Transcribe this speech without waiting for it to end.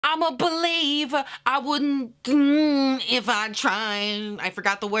I'm a believer. I wouldn't if I tried. I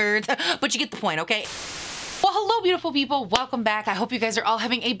forgot the words, but you get the point, okay? Well, hello, beautiful people. Welcome back. I hope you guys are all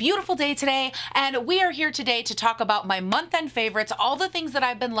having a beautiful day today. And we are here today to talk about my month-end favorites, all the things that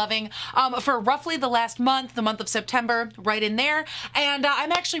I've been loving for roughly the last month, the month of September, right in there. And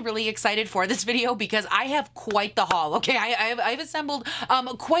I'm actually really excited for this video because I have quite the haul, okay? I've assembled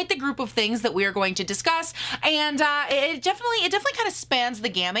quite the group of things that we are going to discuss. And it definitely kind of spans the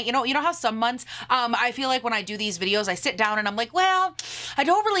gamut. You know how some months I feel like when I do these videos, I sit down and I'm like, well, I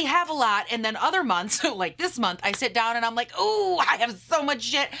don't really have a lot. And then other months, like this month, I sit down and I'm like, oh, I have so much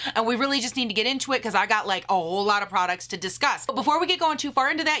shit, and we really just need to get into it because I got like a whole lot of products to discuss. But before we get going too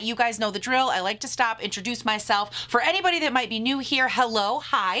far into that, you guys know the drill. I like to stop, introduce myself. For anybody that might be new here, hello,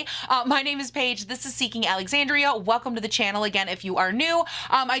 hi. My name is Paige. This is Seeking Alexandria. Welcome to the channel again if you are new.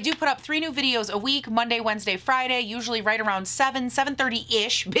 I do put up 3 new videos a week, Monday, Wednesday, Friday, usually right around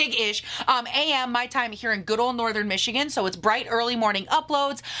 7:30-ish, big-ish, a.m. my time here in good old Northern Michigan. So it's bright early morning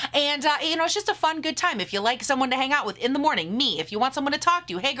uploads, and it's just a fun, good time. If you like someone to hang out with in the morning, me. If you want someone to talk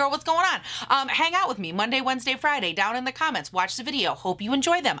to, hey girl, what's going on? Hang out with me Monday, Wednesday, Friday, down in the comments. Watch the video. Hope you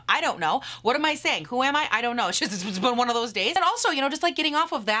enjoy them. I don't know. What am I saying? Who am I? I don't know. It's been one of those days. And also, just like getting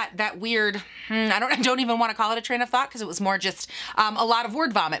off of that weird, I don't even want to call it a train of thought because it was more just a lot of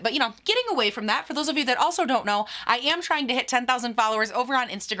word vomit. But getting away from that, for those of you that also don't know, I am trying to hit 10,000 followers over on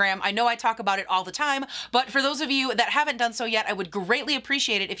Instagram. I know I talk about it all the time, but for those of you that haven't done so yet, I would greatly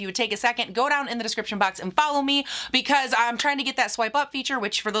appreciate it if you would take a second, go down in the description box and follow me, because I'm trying to get that swipe up feature,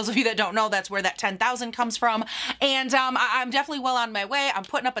 which for those of you that don't know, that's where that 10,000 comes from. And I'm definitely well on my way. I'm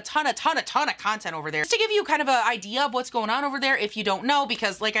putting up a ton of content over there. Just to give you kind of an idea of what's going on over there if you don't know,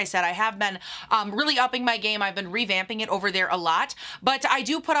 because like I said, I have been really upping my game. I've been revamping it over there a lot, but I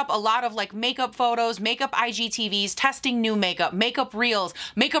do put up a lot of like makeup photos, makeup IGTVs, testing new makeup reels,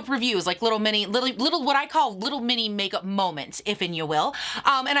 makeup reviews, like little what I call little mini makeup moments, if and you will.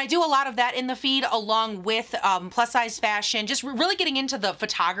 And I do a lot of that in the feed along with plus size fashion, just really getting into the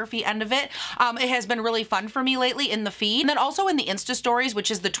photography end of it. It has been really fun for me lately in the feed, and then also in the Insta stories,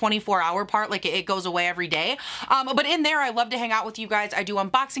 which is the 24-hour part, like it goes away every day. But in there, I love to hang out with you guys. I do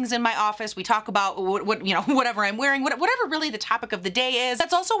unboxings in my office. We talk about whatever I'm wearing, whatever really the topic of the day is.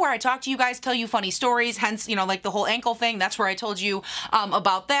 That's also where I talk to you guys, tell you funny stories, hence, like the whole ankle thing. That's where I told you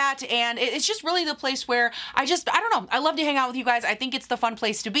about that. And it's just really the place where I don't know, I love to hang out with you guys. I think it's the fun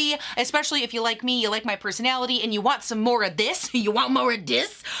place to be, especially if you like me, you like my personality, and you want some more of this. You want more of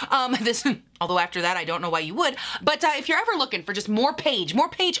this? Although after that, I don't know why you would. But if you're ever looking for just more page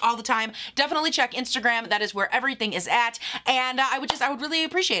all the time, definitely check Instagram. That is where everything is at. And I would really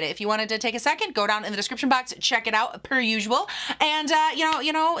appreciate it if you wanted to take a second, go down in the description box, check it out per usual. And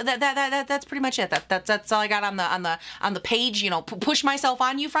that's pretty much it. That's all I got on the page. Push myself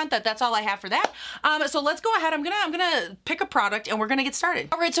on you front. That's all I have for that. So let's go ahead. I'm gonna pick a product and we're gonna get started.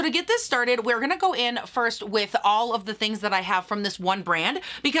 All right. So to get this started, we're gonna go in first with all of the things that I have from this one brand,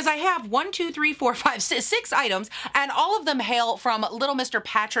 because I have 6 items, and all of them hail from Little Mr.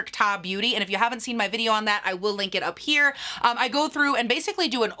 Patrick Ta Beauty. And if you haven't seen my video on that, I will link it up here. I go through and basically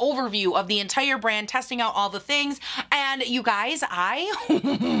do an overview of the entire brand, testing out all the things. And you guys, I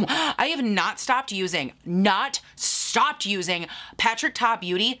have not stopped using Patrick Ta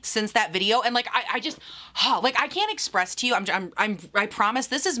Beauty since that video. And like, I can't express to you, I promise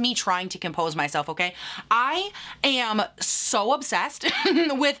this is me trying to compose myself, okay? I am so obsessed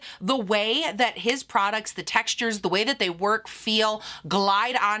with the way that his products, the textures, the way that they work, feel,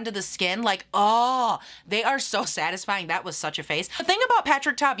 glide onto the skin. Like, oh, they are so satisfying. That was such a face. The thing about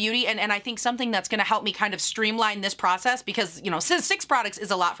Patrick Ta Beauty, and I think something that's gonna help me kind of streamline this process, because 6 products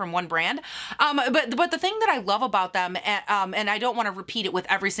is a lot from one brand. But the thing that I love about them, and I don't want to repeat it with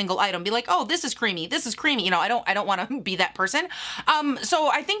every single item, be like, oh, this is creamy, I don't want to be that person.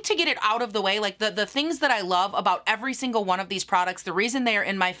 So I think to get it out of the way, like the things that I love about every single one of these products, the reason they are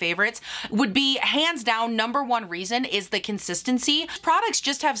in my favorites would be hands down, number one reason is the consistency. Products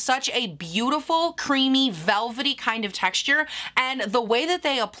just have such a beautiful, creamy, velvety kind of texture, and the way that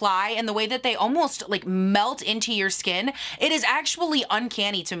they apply and the way that they almost like melt into your skin, it is actually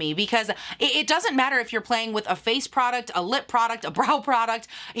uncanny to me, because it doesn't matter if you're playing with a face product, a lip product, a brow product.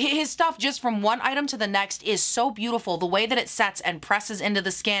 His stuff just from one item to the next is so beautiful, the way that it sets and presses into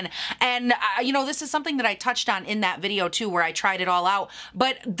the skin. And this is something that I touched on in that video too, where I tried it all out,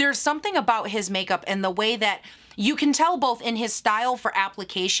 but there's something about his makeup and the way that you can tell both in his style for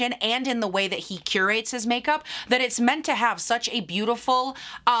application and in the way that he curates his makeup that it's meant to have such a beautiful,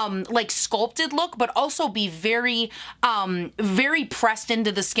 like sculpted look, but also be very, very pressed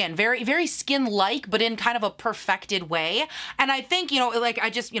into the skin, very, very skin-like, but in kind of a perfected way. And I think, you know, like I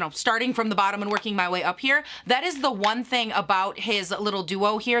just, you know, starting from the bottom and working my way up here, that is the one thing about his little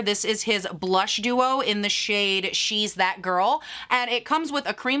duo here. This is his blush duo in the shade She's That Girl. And it comes with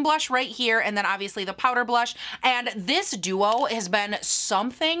a cream blush right here, and then obviously the powder blush. And this duo has been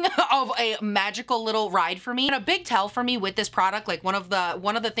something of a magical little ride for me. And a big tell for me with this product, like one of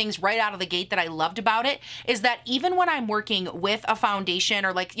the things right out of the gate that I loved about it is that even when I'm working with a foundation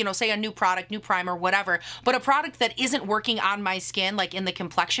or like, you know, say a new product, new primer, whatever, but a product that isn't working on my skin, like in the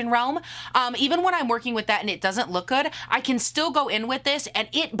complexion realm, even when I'm working with that and it doesn't look good, I can still go in with this and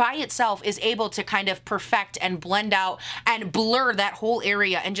it by itself is able to kind of perfect and blend out and blur that whole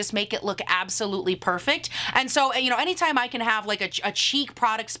area and just make it look absolutely perfect. And so, you know, anytime I can have like a cheek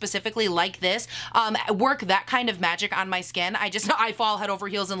product specifically like this, work that kind of magic on my skin, I fall head over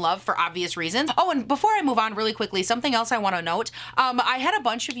heels in love for obvious reasons. Oh, and before I move on really quickly, something else I want to note, I had a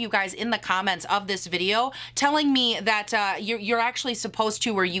bunch of you guys in the comments of this video telling me that you're actually supposed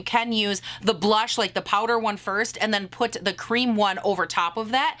to, or you can use the blush, like the powder one first, and then put the cream one over top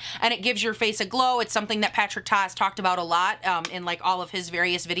of that, and it gives your face a glow. It's something that Patrick Ta has talked about a lot in like all of his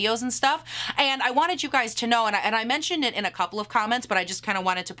various videos and stuff. And I wanted you guys to know, and I mentioned it in a couple of comments, but I just kind of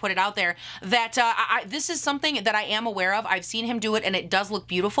wanted to put it out there that this is something that I am aware of. I've seen him do it and it does look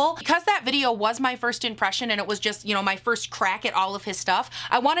beautiful. Because that video was my first impression and it was just, you know, my first crack at all of his stuff,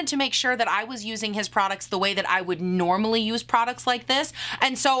 I wanted to make sure that I was using his products the way that I would normally use products like this.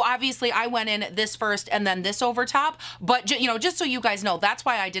 And so obviously I went in this first and then this over top, but you know, just so you guys know, that's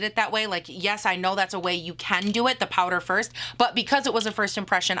why I did it that way. Like, yes, I know that's a way you can do it, the powder first, but because it was a first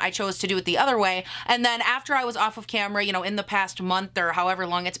impression, I chose to do it the other way. And then after I was off of camera, you know, in the past month or however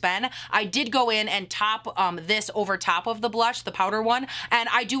long it's been, I did go in and top this over top of the blush, the powder one, and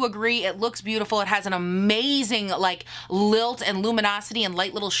I do agree, it looks beautiful. It has an amazing like lilt and luminosity and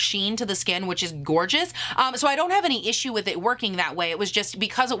light little sheen to the skin, which is gorgeous. So I don't have any issue with it working that way. It was just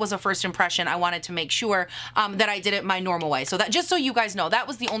because it was a first impression, I wanted to make sure that I did it my normal way. So that, just so you guys know, that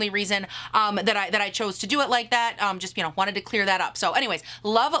was the only reason that I chose to do it like that. Just, you know, wanted to clear that up. So anyways,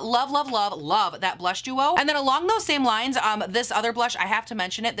 love that blush duo. And then along those same lines, this other blush, I have to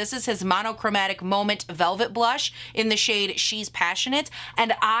mention it. This is his monochromatic Moment Velvet Blush in the shade She's Passionate.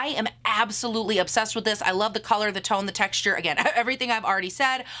 And I am absolutely obsessed with this. I love the color, the tone, the texture. Again, everything I've already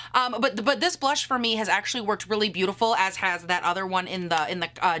said. But this blush for me has actually worked really beautiful, as has that other one in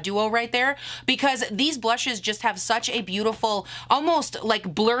the duo right there, because these blushes just have such a beautiful, almost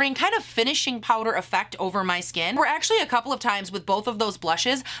like blurring kind of finishing powder effect over my skin. There were actually a couple of times with both of those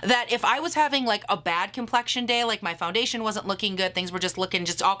blushes that if I was having like a bad complexion day, like my foundation wasn't looking good, things were just looking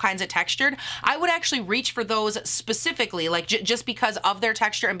just all kinds of textured, I would actually reach for those specifically, like just because of their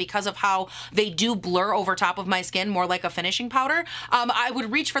texture and because of how they do blur over top of my skin more like a finishing powder. I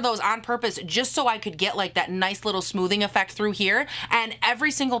would reach for those on purpose just so I could get like that nice little smoothing effect through here. And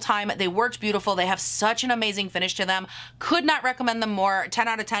every single time they worked beautiful. They have such an amazing finish to them. Could not recommend them more. 10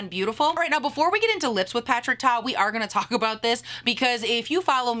 out of 10, beautiful. All right, now before we get into lips with Patrick Ta, we are going to talk about this because if you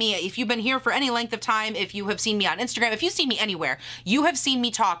follow me, if you've been here for any length of time, if you have seen me on Instagram, if you've seen me anywhere, you have seen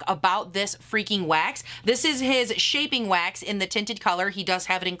me talk about this freaking wax. This is his shaping wax in the tinted color. He does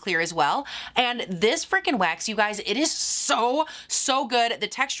have it in clear as well. And this freaking wax, you guys, it is so good. The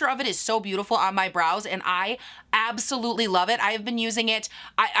texture of it is so beautiful on my brows and I absolutely love it. I have been using it.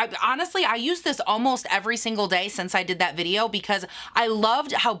 I honestly, I use this almost every single day since I did that video because I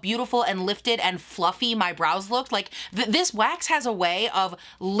loved how beautiful and lifted and fluffy my brows looked. Like this wax has a way of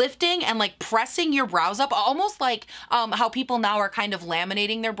lifting and like pressing your brows up, almost like how people now are kind of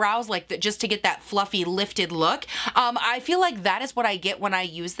laminating their brows, like just to get that fluffy lifted look. I feel like that is what I get when I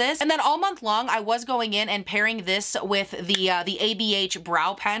use this. And then all month long, I was going in and pairing this with the ABH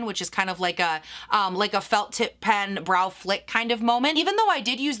brow pen, which is kind of like a felt tip pen brow flick kind of moment. Even though I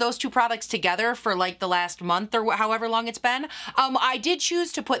did use those two products together for like the last month or however long it's been, I did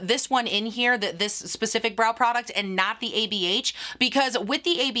choose to put this one in here, this specific brow product, and not the ABH, because with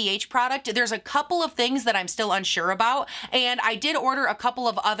the ABH product, there's a couple of things that I'm still unsure about, and I did order a couple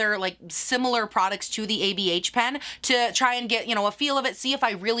of other like similar products to the ABH pen to try and get, you know, a feel of it, see if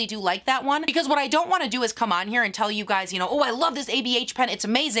I really do like that one, because what I don't want to do is come on here and tell you guys, you know, oh, I love this ABH pen, it's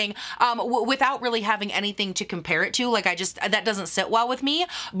amazing, without really having anything to compare it to. Like that doesn't sit well with me.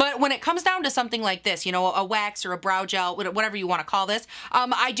 But when it comes down to something like this, you know, a wax or a brow gel, whatever you want to call this,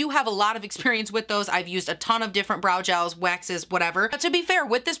 I do have a lot of experience with those. I've used a ton of different brow gels, waxes, whatever. But to be fair,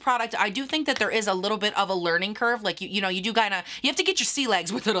 with this product, I do think that there is a little bit of a learning curve. Like you know, you do kind of, you have to get your sea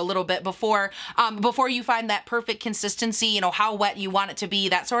legs with it a little bit before you find that perfect consistency, you know, how wet you want it to be,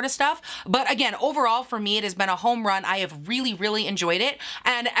 that sort of stuff. But again, overall for me, it has been a home run. I have really, really enjoyed it.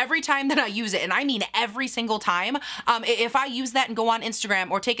 And every time that I use it, and I mean every single time, if I use that and go on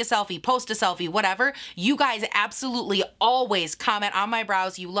Instagram or take a selfie, post a selfie, whatever, you guys absolutely always comment on my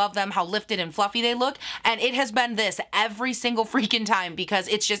brows. You love them, how lifted and fluffy they look. And it has been this every single freaking time because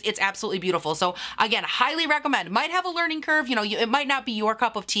it's absolutely beautiful. So again, highly recommend. Might have a learning curve, you know, it might not be your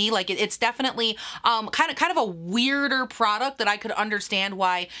cup of tea. Like it's definitely kind of a weirder product that I could understand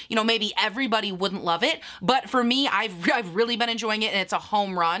why, you know, maybe everybody wouldn't love it. But for me, I've really been enjoying it, and it's a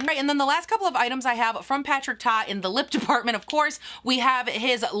home run. Right, and then the last couple of items I have from Patrick Ta in the lip department, of course, we have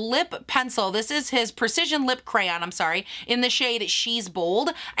his lip pencil. This is his precision lip crayon, I'm sorry, in the shade She's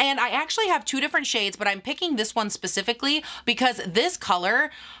Bold. And I actually have two different shades, but I'm picking this one specifically because this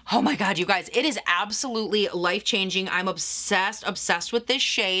color, oh my God, you guys, it is absolutely life-changing. I'm obsessed with this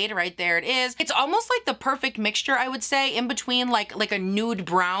shade. Right there it is. It's almost like the perfect mixture, I would say, in between like a nude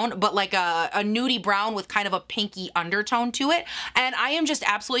brown, but like a nudie brown with kind of a pinky undertone to it. And I am just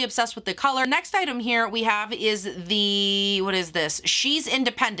absolutely obsessed with the color. Next item here we have is the, what is this? She's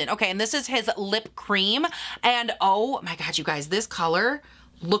Independent. Okay, and this is his lip cream. And oh my God, you guys, this color,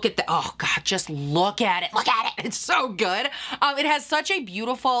 look at that. Oh God, just look at it. Look at it. It's so good. It has such a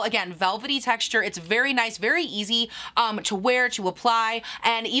beautiful, again, velvety texture. It's very nice, very easy to wear, to apply.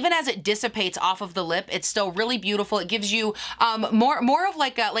 And even as it dissipates off of the lip, it's still really beautiful. It gives you more of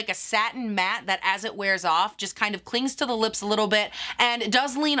like a satin matte that as it wears off, just kind of clings to the lips a little bit. And it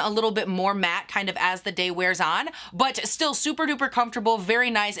does lean a little bit more matte kind of as the day wears on, but still super duper comfortable, very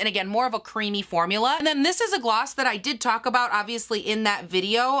nice. And again, more of a creamy formula. And then this is a gloss that I did talk about, obviously, in that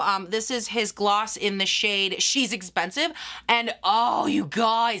video. This is his gloss in the shade She's Expensive. And oh, you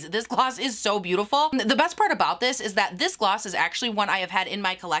guys, this gloss is so beautiful. The best part about this is that this gloss is actually one I have had in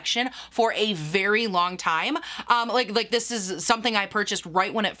my collection for a very long time. Like this is something I purchased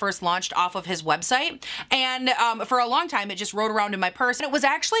right when it first launched off of his website. And for a long time, it just rode around in my purse. And it was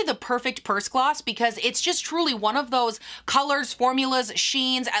actually the perfect purse gloss because it's just truly one of those colors, formulas,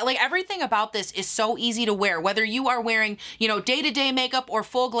 sheens, like everything about this is so easy to wear, whether you are wearing, you know, day-to-day makeup or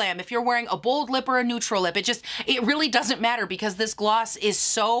full glam, if you're wearing a bold lip or a neutral lip, it really doesn't matter because this gloss is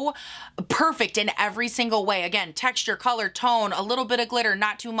so perfect in every single way. Again, texture, color, tone, a little bit of glitter,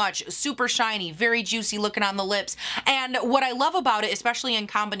 not too much, super shiny, very juicy looking on the lips. And what I love about it, especially in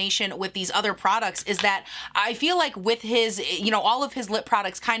combination with these other products, is that I feel like with his, you know, all of his lip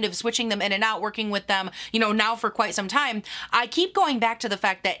products, kind of switching them in and out, working with them, you know, now for quite some time, I keep going back to the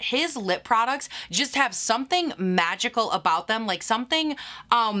fact that his lip products just have something magical about them, like something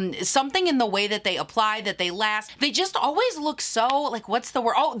in the way that they apply, that they last. They just always look so, like, what's the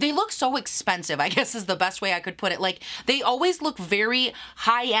word? Oh, they look so expensive, I guess is the best way I could put it. Like, they always look very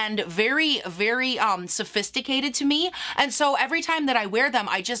high-end, very sophisticated to me. And so every time that I wear them,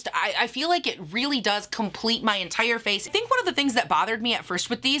 I feel like it really does complete my entire face. I think one of the things that bothered me at first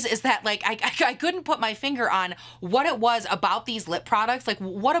with these is that, like, I couldn't put my finger on what it was about these lip products, like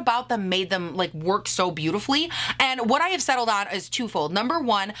what about them made them like work so beautifully. And what I have settled on is twofold. Number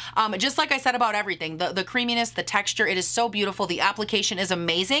one, just like I said about everything, the creaminess, the texture, it is so beautiful. The application is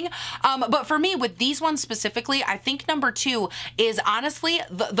amazing. But for me, with these ones specifically, I think number two is honestly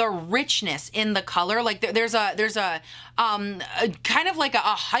the richness in the color. Like there's a kind of like a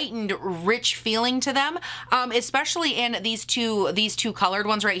heightened rich feeling to them, especially in these two colored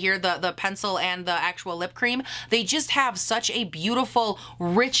ones right here, the pencil and the actual lip cream. They just have such a beautiful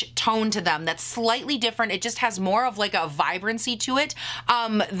rich tone to them that's slightly different. It just has more of like a vibrancy to it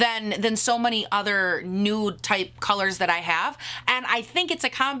than so many other nude type colors that I have. And I think it's a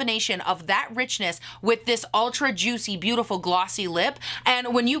combination of that richness with this ultra juicy, beautiful, glossy lip.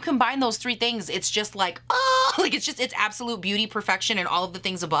 And when you combine those three things, it's just like, oh, like it's absolute beauty, perfection, and all of the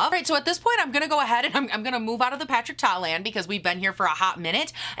things above. All right, so at this point, I'm gonna go ahead and I'm gonna move out of the Patrick Ta land because we've been here for a hot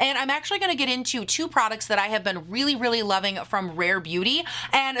minute. And I'm actually gonna get into two products that I have been really, really loving from Rare Beauty.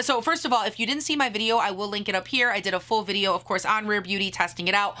 And so first of all, if you didn't see my video, I will link it up here. I did a full video, of course, on Rare Beauty, testing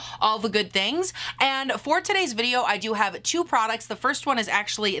it out, all the good things. And for today's video, I do have two products. The first one is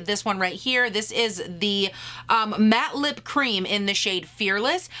actually this one right here. This is the matte lip cream in the shade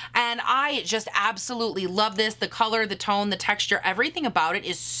Fearless. And I just absolutely love this. The color, the tone, the texture, everything about it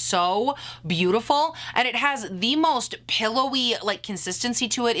is so beautiful, and it has the most pillowy like consistency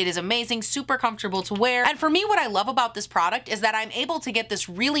to it. It is amazing, super comfortable to wear. And for me, what I love about this product is that I'm able to get this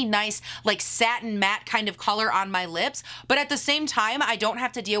really nice like satin matte kind of color on my lips, but at the same time I don't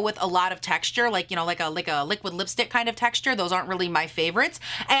have to deal with a lot of texture, like, you know, like a liquid lipstick kind of texture. Those aren't really my favorites.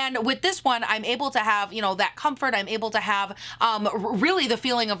 And with this one, I'm able to have, you know, that comfort. I'm able to have really the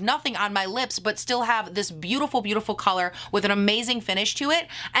feeling of nothing on my lips, but still have this beautiful, beautiful color with an amazing finish to it.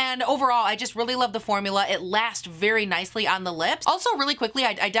 And overall, I just really love the formula. It lasts very nicely on the lips. Also, really quickly,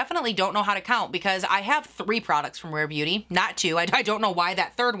 I definitely don't know how to count because I have 3 products from Rare Beauty, not 2. I don't know why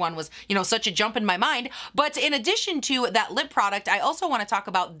that third one was, you know, such a jump in my mind. But in addition to that lip product, I also want to talk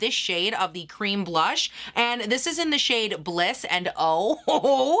about this shade of the cream blush. And this is in the shade Bliss. And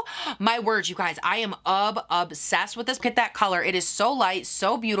oh, my words, you guys, I am obsessed with this. Look at that color. It is so light,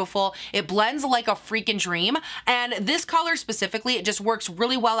 so beautiful. It blends like a freaking dream. And this color specifically, it just works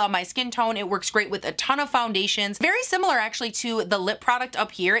really well on my skin tone. It works great with a ton of foundations. Very similar actually to the lip product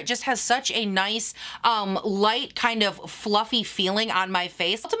up here. It just has such a nice, light kind of fluffy feeling on my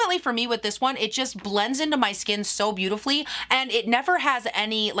face. Ultimately for me with this one, it just blends into my skin so beautifully, and it never has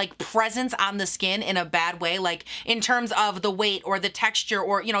any like presence on the skin in a bad way, like in terms of the weight or the texture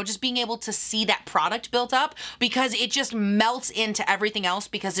or, you know, just being able to see that product built up, because it just melts into everything else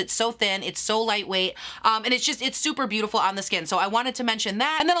because it's so thin, it's so lightweight, and it's super beautiful on the skin. So I wanted to mention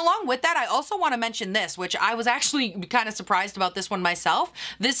that. And then along with that, I also want to mention this, which I was actually kind of surprised about this one myself.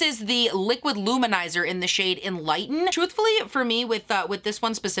 This is the Liquid Luminizer in the shade Enlighten. Truthfully, for me with this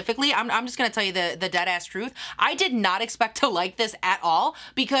one specifically, I'm just gonna tell you the dead ass truth. I did not expect to like this at all,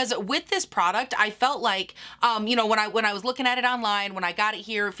 because with this product, I felt like, you know, when I was looking at it online, when I got it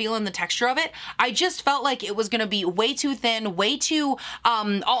here, feeling the texture of it, I just felt like it was gonna be way too thin, way too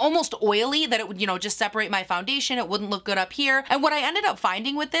almost oily, that it would, you know, just separate my foundation. It wouldn't look good up here. And what I ended up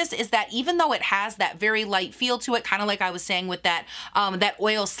finding with this is that even though it has that very light feel to it, kind of like I was saying with that that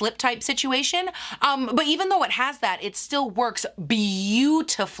oil slip type situation, but even though it has that, it still works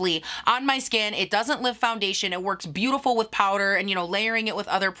beautifully on my skin. It doesn't lift foundation. It works beautiful with powder and, you know, layering it with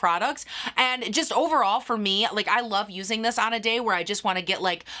other products. And just overall for me, like, I love using this on a day where I just want to get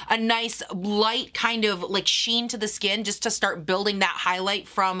like a nice light kind of like sheen to the skin, just to start building that highlight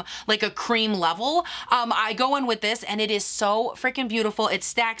from like a cream level. I go in with this and it is so freaking beautiful. It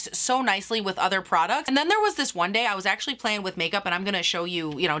stacks so nicely with other products. And then there was this one day I was actually playing with makeup, and I'm gonna show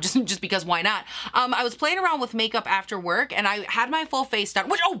you, you know, just because why not? I was playing around with makeup after work, and I had my full face done,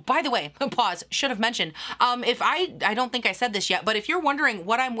 which, oh, by the way, pause, should have mentioned, if I don't think I said this yet, but if you're wondering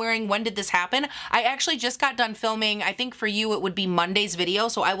what I'm wearing, when did this happen, I actually just got done filming, I think for you it would be Monday's video,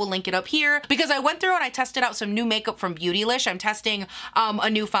 so I will link it up here, because I went through and I tested out some new makeup from Beautylish. I'm testing a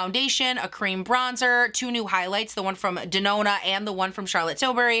new foundation, a cream bronzer, 2 new highlights, the one from Denona and the one from Charlotte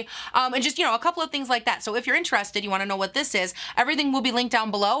Tilbury, and just, you know, a couple of things like that. So if you're interested, you want to know what this is, everything will be linked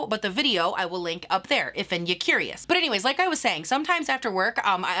down below, but the video I will link up there if you're curious. But anyways, like I was saying, sometimes after work,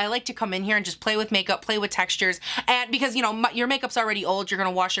 I like to come in here and just play with makeup, play with textures, and because, you know, your makeup's already old, you're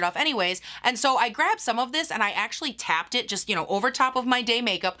gonna wash it off anyways, and so I grabbed some of this and I actually tapped it just, you know, over top of my day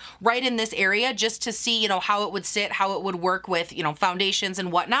makeup right in this area, just to see, you know, how it would sit, how it would work with, you know, foundations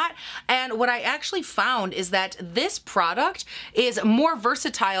and whatnot. And what I actually found is that this product is more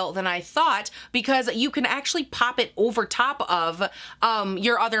versatile than I thought, because you can actually pop it over top of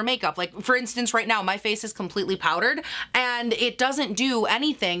your other makeup. Like, for instance, right now my face is completely powdered and it doesn't do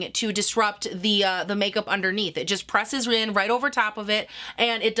anything to disrupt the makeup underneath. It just presses in right over top of it,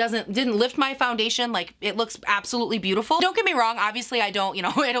 and it didn't lift my foundation. Like, it looks absolutely beautiful. Don't get me wrong, obviously I don't, you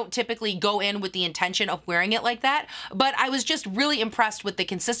know, I don't typically go in with the intention of wearing it like that, but I was just really impressed with the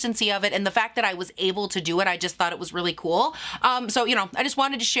consistency of it and the fact that I was able to do it. I just thought it was really cool. So, you know, I just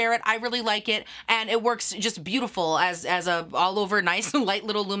wanted to share it. I really like it, and it works just beautiful as a all over nice light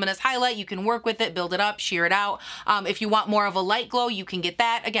little luminous highlight. You can work with it, build it up, sheer it out. If you want more of a light glow, you can get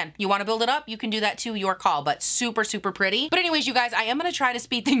that. Again, you want to build it up, you can do that too, your call, but super, super pretty. But anyways, you guys, I am going to try to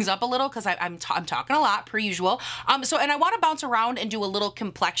speed things up a little because I'm talking a lot per usual. And I want to bounce around and do a little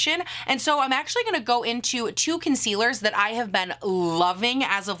complexion. And so I'm actually going to go into 2 concealers that I have been loving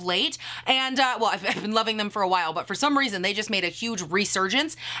as of late. And well, I've been loving them for a while, but for some reason they just made a huge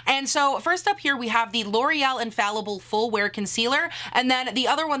resurgence. And so first up here we have the L'Oreal Infallible Full Wear Concealer, and then the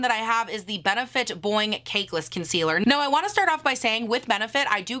other one that I have is the Benefit Boing Cakeless Concealer. Now I want to start off by saying with Benefit,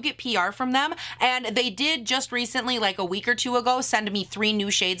 I do get PR from them, and they did just recently, like a week or 2 ago, send me 3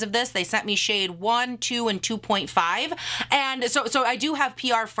 new shades of this. They sent me shade 1, 2, and 2.5, and so I do have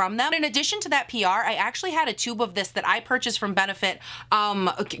PR from them. In addition to that PR, I actually had a tube of this that I purchased from Benefit,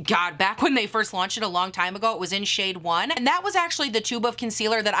 God, back when they first just launched it a long time ago. It was in shade 1, and that was actually the tube of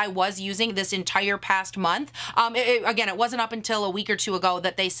concealer that I was using this entire past month. Again, it wasn't up until a week or two ago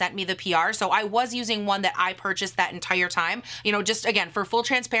that they sent me the PR, so I was using one that I purchased that entire time. You know, just again, for full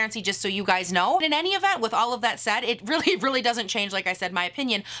transparency, just so you guys know. But in any event, with all of that said, it really doesn't change, like I said, my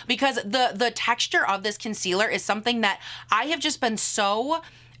opinion, because the texture of this concealer is something that I have just been so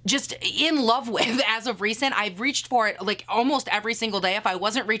just in love with as of recent. I've reached for it like almost every single day. If I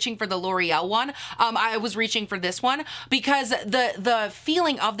wasn't reaching for the L'Oreal one, I was reaching for this one, because the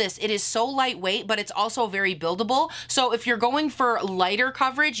feeling of this, it is so lightweight, but it's also very buildable. So if you're going for lighter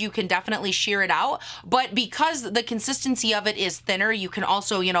coverage, you can definitely sheer it out. But because the consistency of it is thinner, you can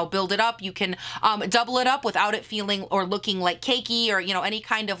also, you know, build it up. You can double it up without it feeling or looking like cakey or, you know, any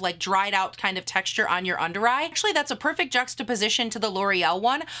kind of like dried out kind of texture on your under eye. Actually, that's a perfect juxtaposition to the L'Oreal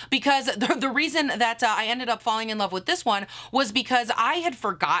one, because the reason that I ended up falling in love with this one was because I had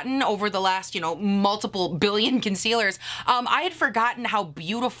forgotten over the last, you know, multiple billion concealers, I had forgotten how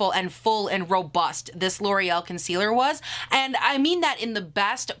beautiful and full and robust this L'Oreal concealer was. And I mean that in the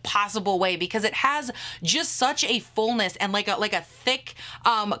best possible way, because it has just such a fullness and like a thick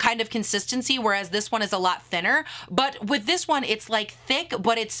kind of consistency, whereas this one is a lot thinner. But with this one, it's like thick,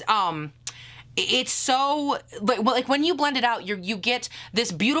 but it's so like when you blend it out, you get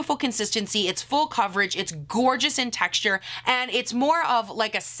this beautiful consistency. It's full coverage, it's gorgeous in texture, and it's more of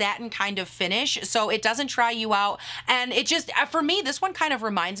like a satin kind of finish, so it doesn't try you out. And it just, for me, this one kind of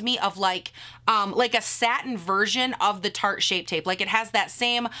reminds me of like a satin version of the Tarte Shape Tape. Like it has that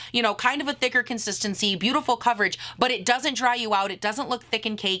same, you know, kind of a thicker consistency, beautiful coverage, but it doesn't dry you out. It doesn't look thick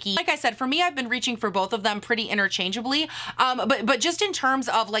and cakey. Like I said, for me, I've been reaching for both of them pretty interchangeably. But just in terms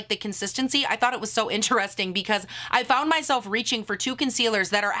of like the consistency, I thought it was so interesting because I found myself reaching for two concealers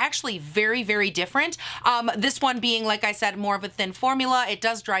that are actually very, very different. This one being, like I said, more of a thin formula. It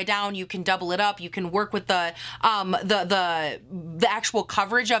does dry down. You can double it up. You can work with the actual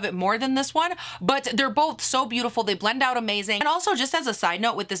coverage of it more than this one, but they're both so beautiful. They blend out amazing. And also, just as a side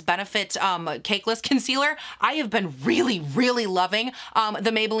note, with this Benefit Cakeless Concealer, I have been really loving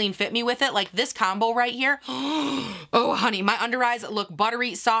the Maybelline Fit Me with it. Like this combo right here. Oh, honey, my under eyes look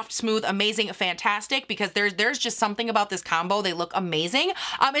buttery, soft, smooth, amazing, fantastic, because there's just something about this combo. They look amazing.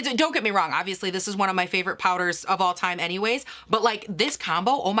 Don't get me wrong, obviously this is one of my favorite powders of all time anyways, but like this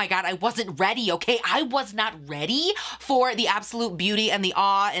combo, oh my god, I wasn't ready, okay? I was not ready for the absolute beauty and the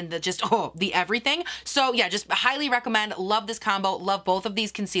awe and the just, oh, the everything. So yeah, just highly recommend. Love this combo. Love both of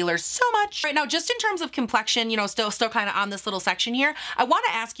these concealers so much. Right now, just in terms of complexion, you know, still kind of on this little section here, I want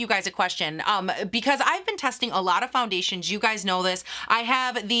to ask you guys a question, because I've been testing a lot of foundations. You guys know this. I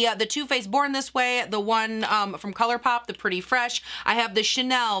have the Too Faced Born This Way, the one from ColourPop, the Pretty Fresh. I have the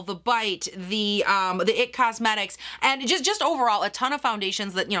Chanel, the Bite, the IT Cosmetics, and just overall a ton of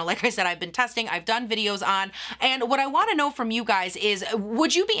foundations that, you know, like I said, I've been testing, I've done videos on. And what I want to know from you guys is,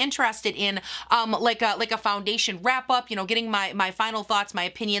 would you be interested in like a foundation wrap up, you know, getting my final thoughts, my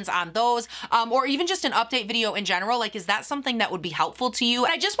opinions on those, or even just an update video in general? Like, is that something that would be helpful to you?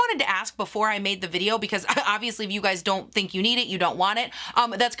 And I just wanted to ask before I made the video, because obviously if you guys don't think you need it, you don't want it,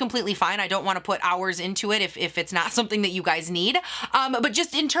 that's completely fine. I don't want to put hours into it if it's not something that you guys need. But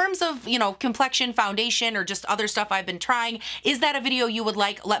just in terms of, you know, complexion, foundation, or just other stuff I've been trying, is that a video you would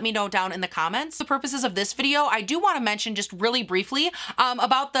like? Let me know down in the comments. For the purposes of this video, I do want to mention just really briefly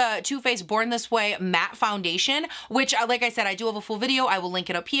about the Too Faced Born This Way matte foundation, which, like I said, I do have a full video. I will link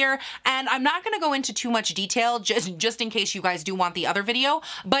it up here, and I'm not going to go into too much detail just in case you guys do want the other video.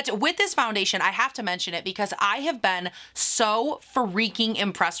 But with this foundation, I have to mention it because I have been so freaking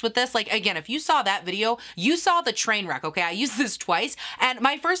impressed with this. Like, again, if you saw that video, you saw the train wreck, okay? I used this twice, and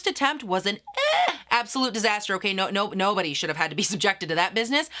my first attempt was an absolute disaster, okay? Nobody should have had to be subjected to that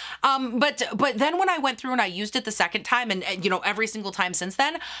business. But then when I went through and I used it the second time, and you know, every single time since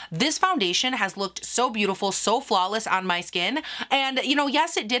then, this foundation has looked so beautiful, so flawless on my skin. And you know,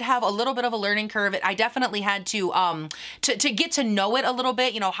 yes, it did have a little bit of a learning curve. I definitely had to get to know it a little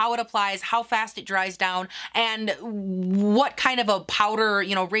bit, you know, how it applies, how fast it dries down, and what kind of a powder,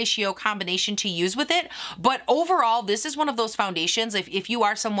 you know, ratio combination to use with it. But overall, this is one of those foundations, if you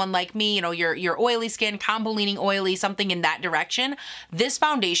are someone like me, you know, you're oily skin, combo leaning oily, something in that direction, this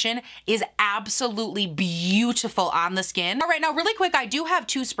foundation is absolutely beautiful on the skin. All right, now really quick, I do have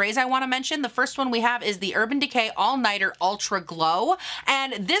two sprays I want to mention. The first one we have is the Urban Decay All Nighter Ultra Glow.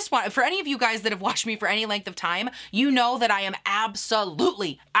 And this one, for any of you guys that have watched me for any length of time, you know that I am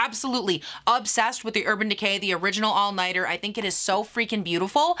absolutely obsessed with the Urban Decay, the original All Nighter. I think it is so freaking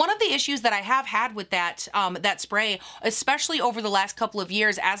beautiful. One of the issues that I have had with that, that spray, especially over the last couple of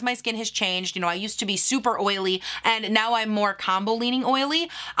years, as my skin has changed, you know, I used to be super oily and now I'm more combo leaning oily.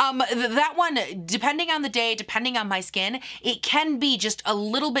 That one, depending on the day, depending on my skin, it can be just a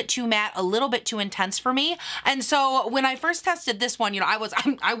little bit too matte, a little bit too intense for me. And so when I first tested this one, you know,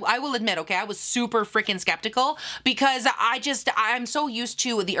 I will admit, okay, I was super freaking skeptical because I'm so used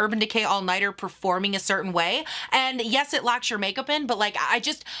to the Urban Decay All Nighter performing a certain way. And yes, it locks your makeup in, but like,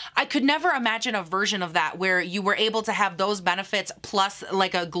 I could never imagine a version of that where you were able to have those benefits plus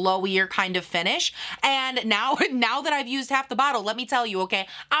like a glowier kind of finish. And now that I've used half the bottle, let me tell you, okay,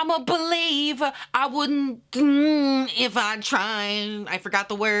 I'm a believer. I wouldn't if I tried. I forgot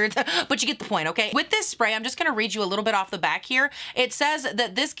the words, but you get the point, okay? With this spray, I'm just gonna read you a little bit off the back here. It says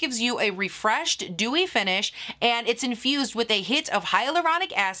that this gives you a refreshed, dewy finish, and it's infused with a hit of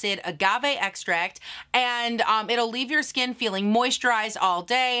hyaluronic acid, agave extract, and it'll leave your skin feeling moisturized all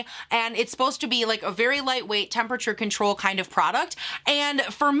day. And it's supposed to be like a very lightweight temperature control kind of product. And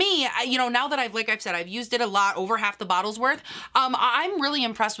for me, you know, now that like I've said, I've used it a lot, over half the bottle's worth, I'm really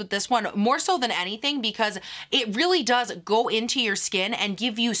impressed with this one, more so than anything, because it really does go into your skin and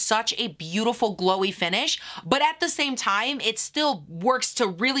give you such a beautiful glowy finish, but at the same time, it still works to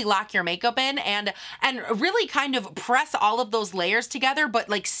really lock your makeup in and really kind of press all of those layers together, but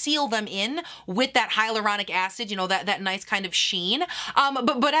like seal them in with that hyaluronic acid, you know, that nice kind of sheen.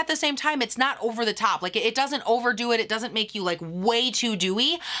 But at the same time, it's not over the top. Like it doesn't overdo it. It doesn't make you like way too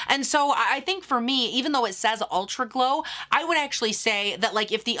dewy. And so I think for me, even though it says Ultra Glow, I would actually say that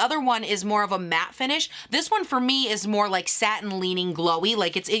like if the other one is more of a matte finish, this one for me is more like satin leaning glowy.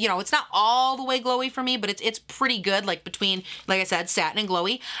 Like it's, you know, it's not all the way glowy for me, but it's pretty good, like between, like I said, satin and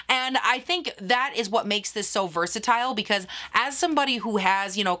glowy. And I think that is what makes this so versatile, because as somebody who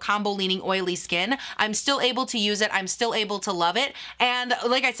has, you know, combo leaning oily skin, I'm still able to use it. I'm still able to love it. And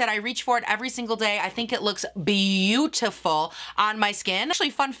like I said, I reach for it every single day. I think it looks beautiful on my skin. Actually,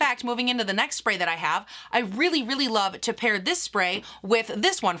 fun fact, moving into the next spray that I have, I really love to pair this spray with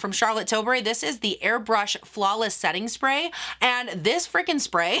this one from Charlotte Tilbury. This is the Airbrush Flawless Setting Spray. And this freaking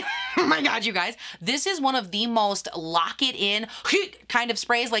spray, oh my God, you guys, this is one of the most lock it in kind of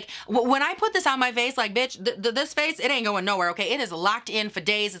sprays. Like when I put this on my face, like bitch, this face, it ain't going nowhere, okay? It is locked in for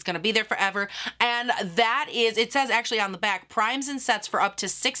days. It's gonna be there forever. And that is, it says actually on the back, primes and sets for up to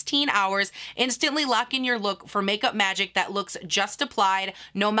 16 hours. Instantly lock in your look for makeup magic that looks just applied.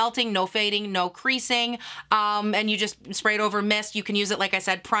 No melting, no fading, no creasing. And you just spray it over mist. You can use it, like I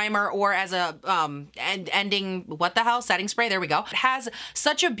said, primer or as a ending, what the hell, setting spray. There we go. It has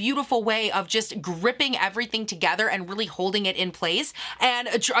such a beautiful way of just gripping everything together and really holding it in place. And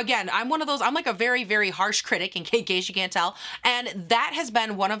again, I'm one of those, I'm like a very harsh critic in case you can't tell. And that has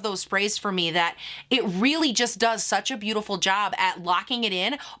been one of those sprays for me that it really just does such a beautiful job at locking it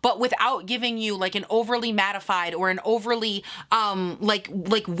in, but without giving you like an overly mattified or an overly like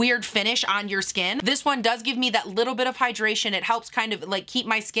weird finish on your skin. This one does give me that little bit of hydration. It helps kind of like keep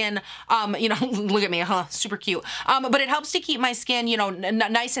my skin, you know, look at me, huh? Super cute. But it helps to keep my skin, you know,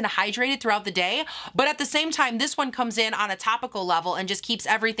 nice and hydrated throughout the day. But at the same time, this one comes in on a topical level and just keeps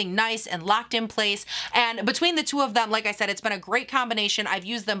everything nice and locked in place. And between the two of them, like I said, it's been a great combination. I've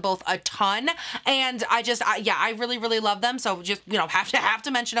used them both a ton, and yeah, I really love them. So just, you know, have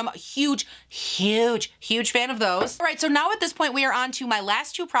to mention them. Huge fan of those. All right, so now at this point we are on to my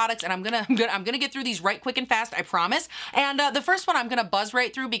last two products, and I'm gonna get through these right quick and fast, I promise. And the first one I'm gonna buzz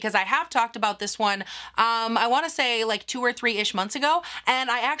right through because I have talked about this one, I want to say like 2 or 3-ish months ago, and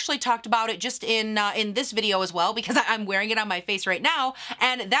I actually talked about it just in this video as well because I'm wearing it on my face right now,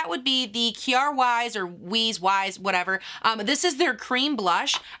 and that would be the Kiar Wise or Wise, whatever. This is their cream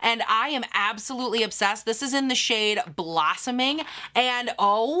blush, and I am absolutely obsessed. This is in the shade Blossoming, and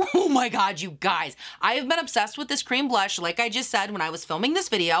oh my God, you guys, I have been obsessed with this cream blush. Like I just said when I was filming this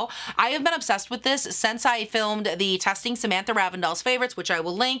video, I have been obsessed with this since I filmed the Testing Samantha Ravindell's Favorites, which I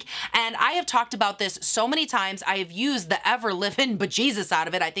will link, and I have talked about this so many times. I have used the ever-living bejesus out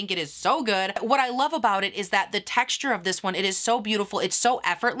of it. I think it is so good. What I love about it is that the texture of this one, it is so beautiful. It's so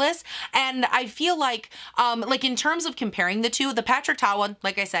effortless, and I feel like in terms of comparing the two, the Patrick Ta one,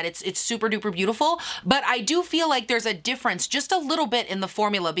 like I said, it's super duper beautiful, but I do feel like there's a difference just a little bit in the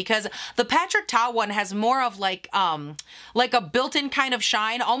formula because the Patrick Ta one has more of like a built-in kind of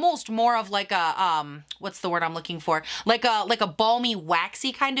shine, almost more of like a what's the word I'm looking for? Like a balmy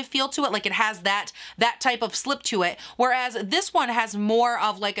waxy kind of feel to it. Like it has that type of slip flip to it, whereas this one has more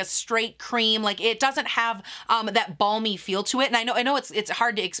of like a straight cream. Like it doesn't have that balmy feel to it. And I know it's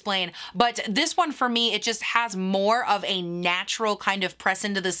hard to explain, but this one for me, it just has more of a natural kind of press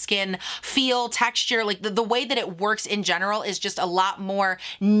into the skin feel, texture. Like the way that it works in general is just a lot more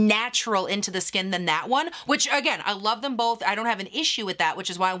natural into the skin than that one, which again, I love them both. I don't have an issue with that, which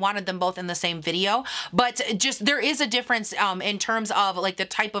is why I wanted them both in the same video. But just there is a difference in terms of like the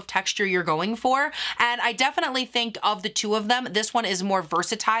type of texture you're going for. And I definitely think of the two of them, this one is more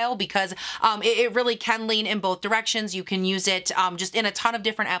versatile because it really can lean in both directions. You can use it just in a ton of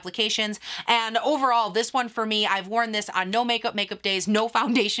different applications. And overall, this one for me, I've worn this on no makeup days, no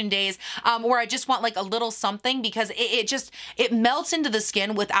foundation days, where I just want like a little something because it melts into the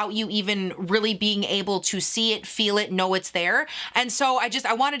skin without you even really being able to see it, feel it, know it's there. And so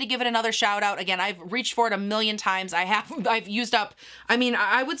I wanted to give it another shout out. Again, I've reached for it a million times. I've used up, I mean,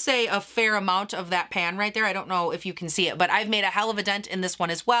 I would say a fair amount of that pan right there. I don't know if you can see it, but I've made a hell of a dent in this one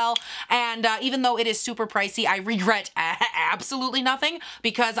as well. And even though it is super pricey, I regret absolutely nothing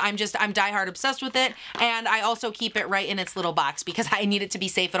because I'm diehard obsessed with it. And I also keep it right in its little box because I need it to be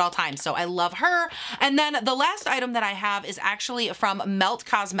safe at all times. So I love her. And then the last item that I have is actually from Melt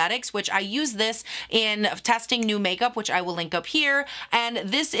Cosmetics, which I use this in testing new makeup, which I will link up here. And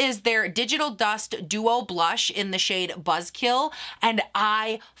this is their Digital Dust Duo Blush in the shade Buzzkill. And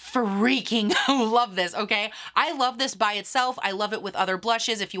I freaking love this, okay? I love this by itself. I love it with other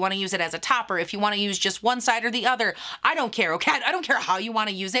blushes. If you want to use it as a topper, if you want to use just one side or the other, I don't care, okay? I don't care how you want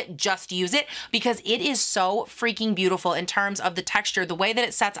to use it, just use it because it is so freaking beautiful in terms of the texture, the way that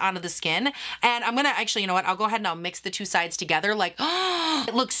it sets onto the skin. And I'm gonna actually, you know what? I'll go ahead and I'll mix the two sides together. Like,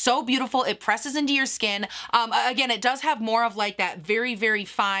 it looks so beautiful. It presses into your skin. Again, it does have more of like that very, very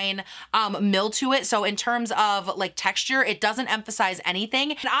fine mill to it. So in terms of like texture, it doesn't emphasize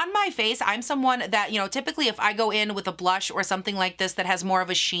anything. And on my face, I'm someone that, you know, typically if I go in with a blush or something like this that has more of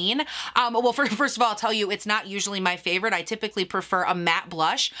a sheen, well, first of all, I'll tell you, it's not usually my favorite. I typically prefer a matte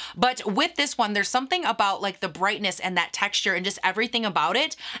blush, but with this one, there's something about like the brightness and that texture and just everything about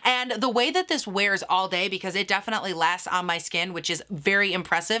it. And the way that this wears all day, because it definitely lasts on my skin, which is very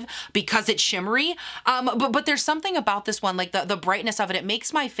impressive because it's shimmery. But there's something about this one, like the brightness of it, it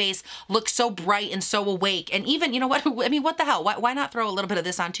makes my face look so bright and so awake. And even, you know what, I mean, what the hell? Why not throw a little bit of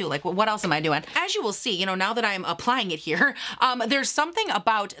this on too? Like, what else am I doing? As you will see, you know, now that I'm applying it here, there's something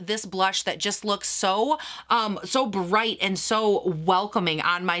about this blush that just looks so bright and so welcoming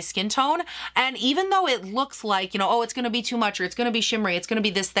on my skin tone. And even though it looks like, you know, oh, it's going to be too much or it's going to be shimmery, it's going to be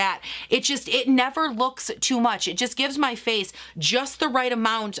this, that, it never looks too much. It just gives my face just the right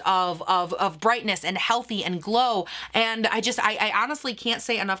amount of brightness and healthy and glow. And I honestly can't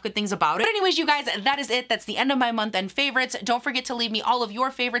say enough good things about it. But anyways, you guys, that is it. That's the end of my month end favorites. Don't forget to leave me all of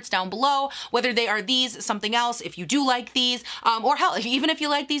your favorites down below, whether they are these, something else, if you do like these, or hell, even if you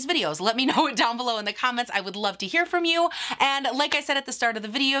like these videos, let me know it down below in the comments. I would love to hear from you. And like I said at the start of the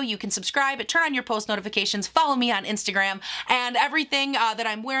video, you can subscribe, turn on your post notifications, follow me on Instagram, and everything that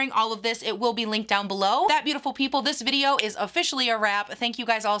I'm wearing, all of this, it will be linked down below. That beautiful people, this video is officially a wrap. Thank you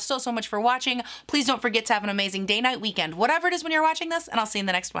guys all so much for watching. Please don't forget to have an amazing day, night, weekend, whatever it is when you're watching this, and I'll see you in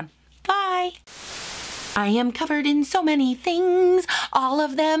the next one. Bye. I am covered in so many things, all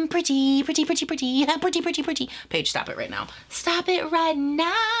of them pretty. Paige, stop it right now. Stop it right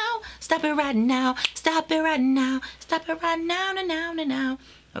now. Stop it right now. Stop it right now. Stop it right now, now.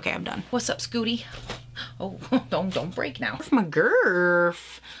 Okay, I'm done. What's up, Scooty? Oh, don't break now. My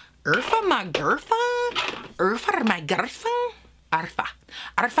girf. Urfa my girfa? Urfa my girfa?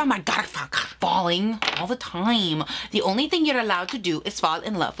 Arfa my garfa. Falling all the time. The only thing you're allowed to do is fall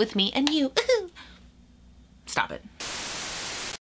in love with me and you. Stop it.